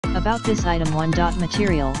About this item. 1.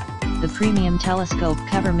 Material: the premium telescope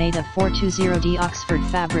cover made of 420D Oxford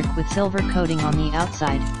fabric with silver coating on the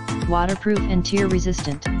outside, waterproof and tear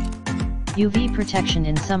resistant. UV protection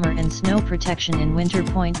in summer and snow protection in winter.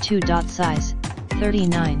 2. Size: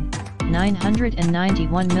 39,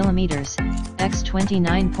 991 mm, x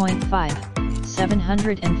 29.5,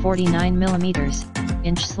 749 mm,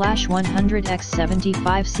 inch/100 x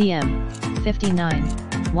 75 cm, 59,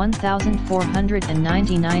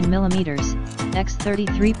 1499 mm, x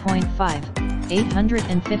 33.5,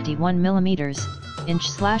 851 mm,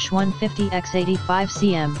 inch/150 x 85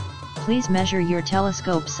 cm. Please measure your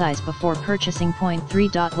telescope size before purchasing. 3.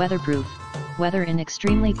 Weatherproof: whether in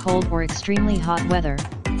extremely cold or extremely hot weather,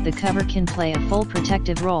 the cover can play a full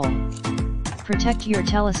protective role. Protect your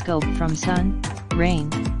telescope from sun, rain,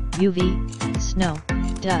 UV, snow,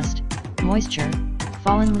 dust, moisture,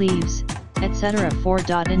 fallen leaves, etc. 4.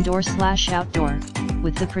 Indoor/outdoor: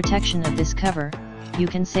 with the protection of this cover, you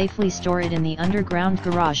can safely store it in the underground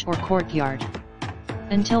garage or courtyard.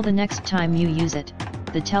 Until the next time you use it,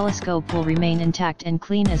 the telescope will remain intact and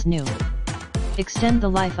clean as new. Extend the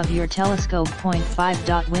life of your telescope. 5.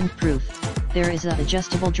 Windproof: there is a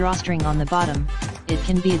adjustable drawstring on the bottom. It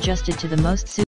can be adjusted to the most suitable